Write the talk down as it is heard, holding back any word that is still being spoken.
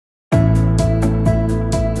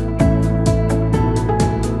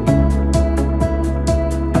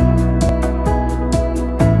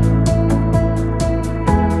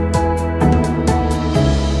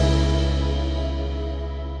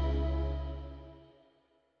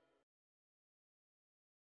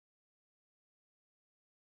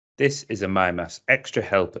This is a MyMaths extra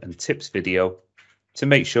help and tips video to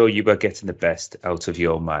make sure you are getting the best out of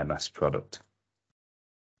your MyMaths product.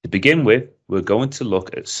 To begin with, we're going to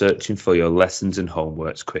look at searching for your lessons and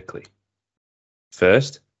homeworks quickly.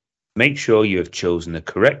 First, make sure you have chosen the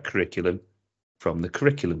correct curriculum from the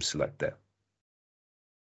curriculum selector.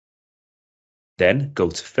 Then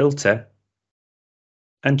go to Filter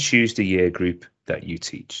and choose the year group that you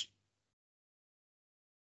teach.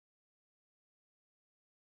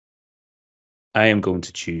 I am going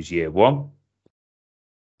to choose Year 1.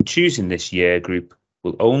 Choosing this year group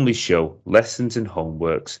will only show lessons and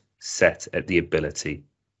homeworks set at the ability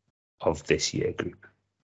of this year group.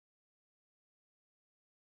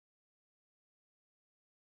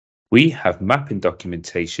 We have mapping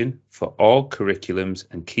documentation for all curriculums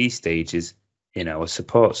and key stages in our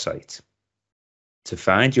support site. To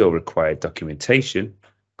find your required documentation,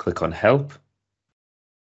 click on Help,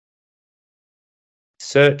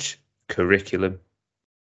 search Curriculum,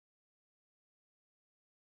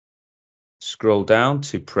 scroll down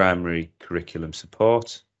to Primary Curriculum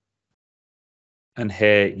Support, and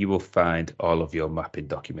here you will find all of your mapping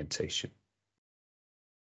documentation.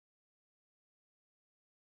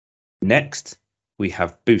 Next, we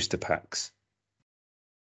have booster packs.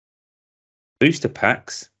 Booster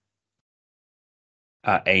packs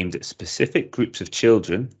are aimed at specific groups of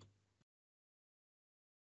children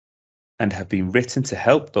and have been written to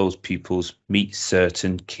help those pupils meet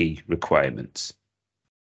certain key requirements.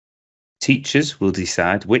 Teachers will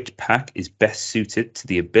decide which pack is best suited to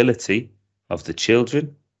the ability of the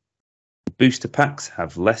children. Booster packs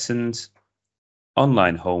have lessons,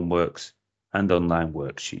 online homeworks, and online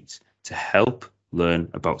worksheets to help learn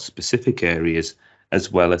about specific areas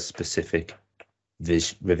as well as specific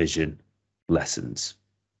revision lessons.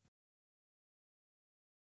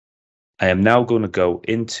 I am now going to go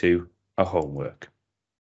into a homework.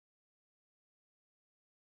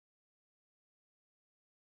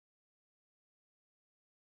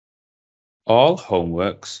 All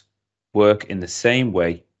homeworks work in the same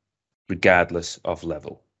way regardless of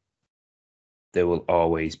level. There will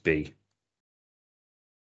always be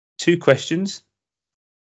 2 questions.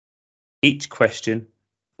 Each question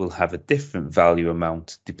will have a different value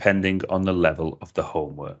amount depending on the level of the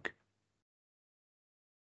homework.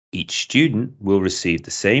 Each student will receive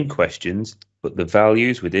the same questions, but the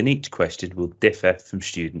values within each question will differ from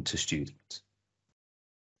student to student.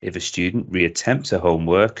 If a student reattempts a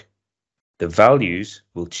homework, the values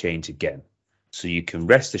will change again, so you can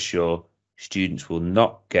rest assured students will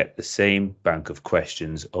not get the same bank of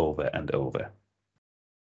questions over and over.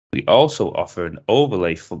 We also offer an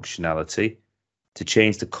overlay functionality to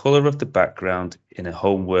change the colour of the background in a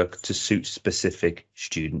homework to suit specific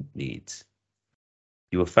student needs.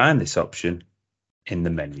 You will find this option in the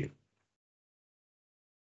menu.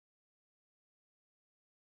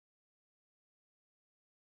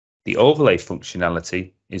 The overlay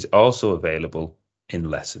functionality is also available in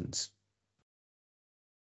lessons.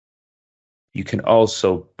 You can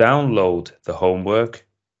also download the homework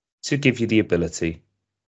to give you the ability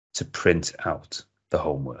to print out the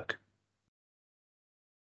homework.